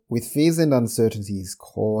With fears and uncertainties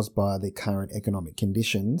caused by the current economic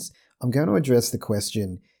conditions, I'm going to address the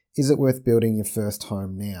question, is it worth building your first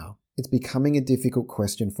home now? It's becoming a difficult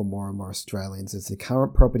question for more and more Australians as the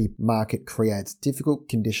current property market creates difficult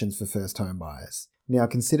conditions for first home buyers. Now,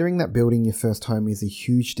 considering that building your first home is a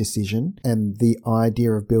huge decision and the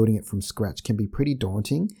idea of building it from scratch can be pretty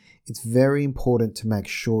daunting, it's very important to make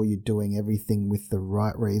sure you're doing everything with the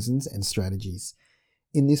right reasons and strategies.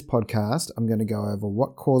 In this podcast, I'm going to go over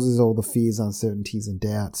what causes all the fears, uncertainties, and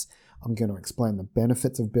doubts. I'm going to explain the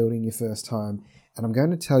benefits of building your first home, and I'm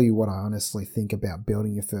going to tell you what I honestly think about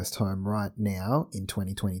building your first home right now in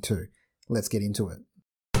 2022. Let's get into it.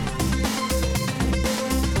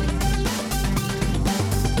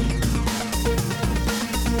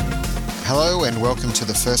 Hello and welcome to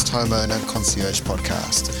the First Homeowner Concierge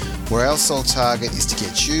Podcast, where our sole target is to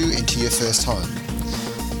get you into your first home.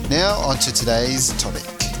 Now on to today's topic.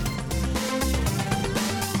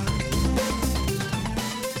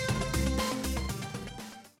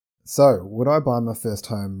 So, would I buy my first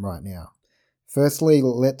home right now? Firstly,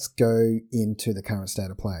 let's go into the current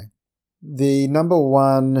state of play. The number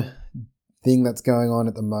one thing that's going on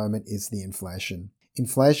at the moment is the inflation.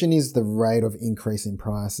 Inflation is the rate of increase in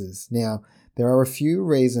prices. Now, there are a few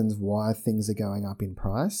reasons why things are going up in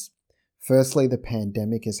price. Firstly, the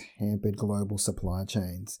pandemic has hampered global supply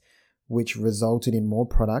chains, which resulted in more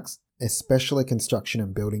products, especially construction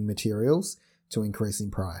and building materials, to increase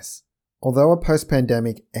in price. Although a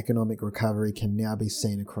post-pandemic economic recovery can now be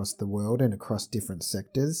seen across the world and across different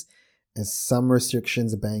sectors, as some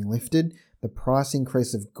restrictions are being lifted, the price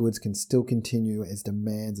increase of goods can still continue as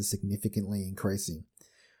demands are significantly increasing.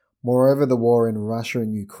 Moreover, the war in Russia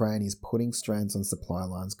and Ukraine is putting strains on supply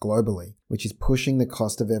lines globally, which is pushing the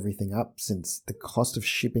cost of everything up since the cost of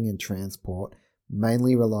shipping and transport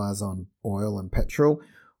mainly relies on oil and petrol,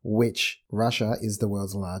 which Russia is the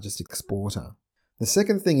world's largest exporter. The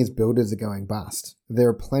second thing is builders are going bust. There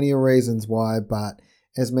are plenty of reasons why, but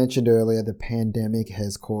as mentioned earlier, the pandemic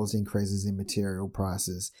has caused increases in material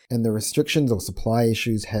prices, and the restrictions or supply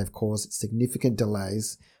issues have caused significant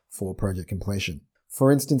delays for project completion. For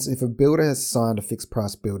instance, if a builder has signed a fixed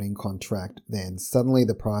price building contract, then suddenly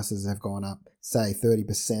the prices have gone up, say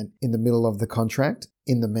 30% in the middle of the contract.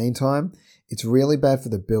 In the meantime, it's really bad for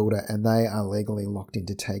the builder and they are legally locked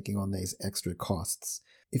into taking on these extra costs.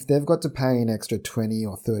 If they've got to pay an extra 20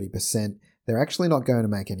 or 30%, they're actually not going to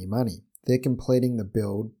make any money. They're completing the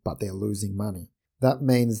build, but they're losing money. That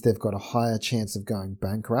means they've got a higher chance of going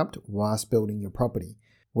bankrupt whilst building your property,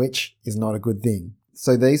 which is not a good thing.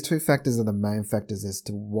 So these two factors are the main factors as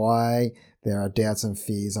to why there are doubts and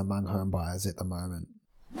fears among home buyers at the moment.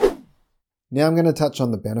 Now I'm going to touch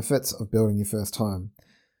on the benefits of building your first home.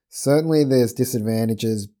 Certainly there's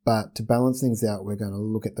disadvantages, but to balance things out, we're going to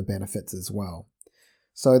look at the benefits as well.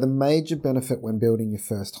 So the major benefit when building your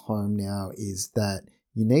first home now is that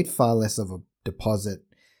you need far less of a deposit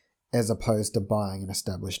as opposed to buying an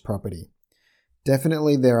established property.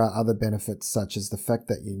 Definitely there are other benefits such as the fact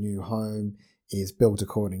that your new home is built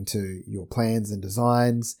according to your plans and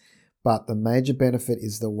designs, but the major benefit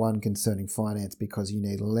is the one concerning finance because you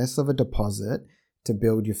need less of a deposit to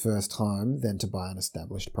build your first home than to buy an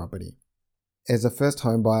established property. As a first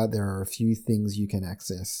home buyer, there are a few things you can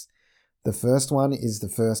access. The first one is the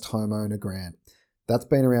First Homeowner Grant. That's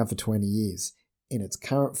been around for 20 years. In its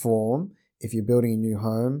current form, if you're building a new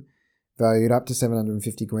home valued up to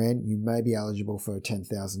 $750,000, you may be eligible for a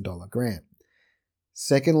 $10,000 grant.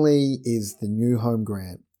 Secondly is the New Home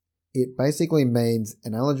Grant. It basically means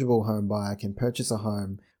an eligible home buyer can purchase a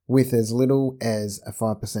home with as little as a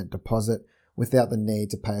 5% deposit without the need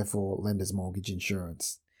to pay for lender's mortgage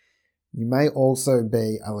insurance. You may also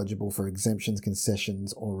be eligible for exemptions,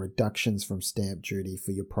 concessions, or reductions from stamp duty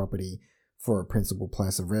for your property for a principal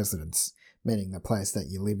place of residence, meaning the place that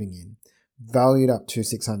you're living in, valued up to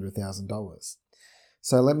 $600,000.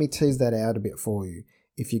 So let me tease that out a bit for you.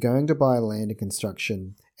 If you're going to buy land and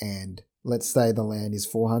construction and let's say the land is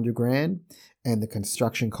 $400,000 and the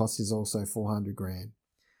construction cost is also $400,000.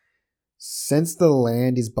 Since the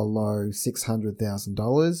land is below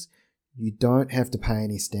 $600,000, you don't have to pay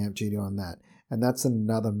any stamp duty on that. And that's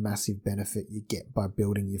another massive benefit you get by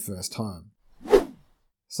building your first home.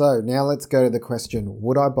 So now let's go to the question,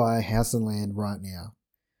 would I buy a house and land right now?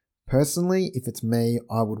 Personally, if it's me,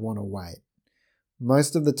 I would want to wait.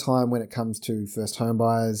 Most of the time when it comes to first home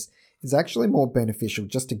buyers, it's actually more beneficial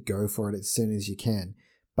just to go for it as soon as you can.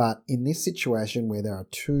 But in this situation where there are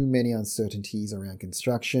too many uncertainties around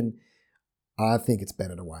construction, I think it's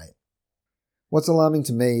better to wait. What's alarming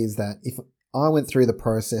to me is that if I went through the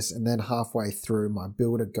process and then halfway through my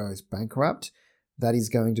builder goes bankrupt, that is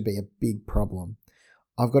going to be a big problem.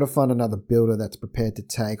 I've got to find another builder that's prepared to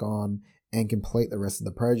take on and complete the rest of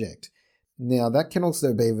the project. Now, that can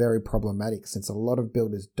also be very problematic since a lot of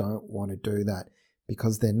builders don't want to do that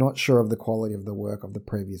because they're not sure of the quality of the work of the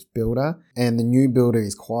previous builder, and the new builder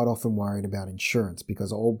is quite often worried about insurance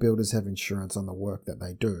because all builders have insurance on the work that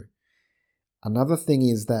they do. Another thing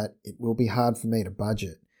is that it will be hard for me to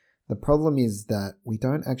budget. The problem is that we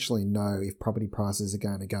don't actually know if property prices are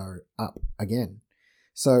going to go up again.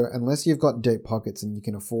 So unless you've got deep pockets and you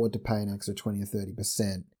can afford to pay an extra 20 or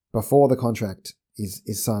 30% before the contract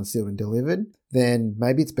is signed, sealed and delivered, then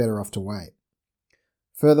maybe it's better off to wait.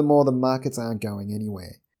 Furthermore, the markets aren't going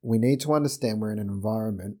anywhere. We need to understand we're in an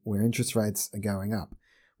environment where interest rates are going up,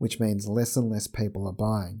 which means less and less people are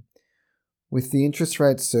buying. With the interest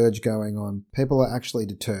rate surge going on, people are actually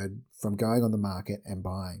deterred from going on the market and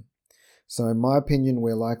buying. So in my opinion,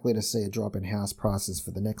 we're likely to see a drop in house prices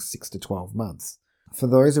for the next 6 to 12 months. For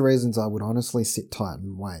those reasons, I would honestly sit tight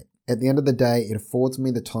and wait. At the end of the day, it affords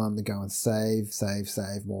me the time to go and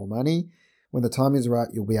save more money. When the time is right,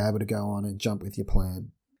 you'll be able to go on and jump with your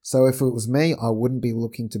plan. So if it was me, I wouldn't be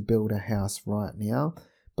looking to build a house right now,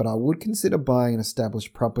 but I would consider buying an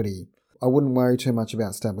established property. I wouldn't worry too much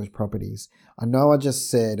about established properties. I know I just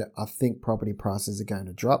said I think property prices are going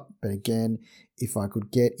to drop, but again, if I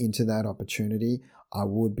could get into that opportunity, I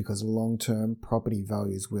would, because long-term property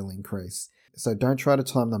values will increase. So don't try to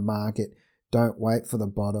time the market. Don't wait for the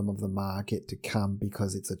bottom of the market to come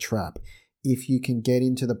because it's a trap. If you can get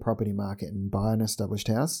into the property market and buy an established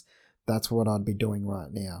house, that's what I'd be doing right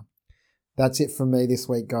now. That's it from me this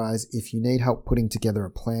week, guys. If you need help putting together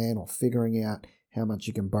a plan or figuring out how much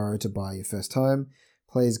you can borrow to buy your first home,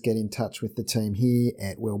 please get in touch with the team here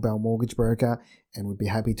at Will Bell Mortgage Broker, and we'd be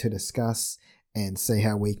happy to discuss and see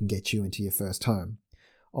how we can get you into your first home.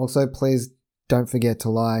 Also, please don't forget to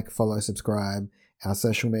like, follow, subscribe our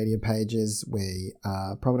social media pages. We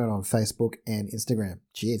are prominent on Facebook and Instagram.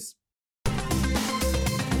 Cheers.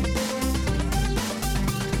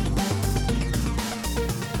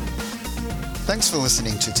 Thanks for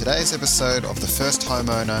listening to today's episode of the First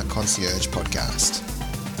Homeowner Concierge Podcast.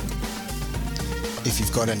 If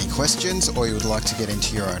you've got any questions, or you would like to get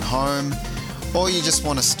into your own home, or you just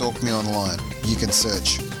want to stalk me online, you can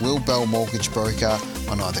search Will Bell Mortgage Broker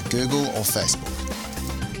on either Google or Facebook.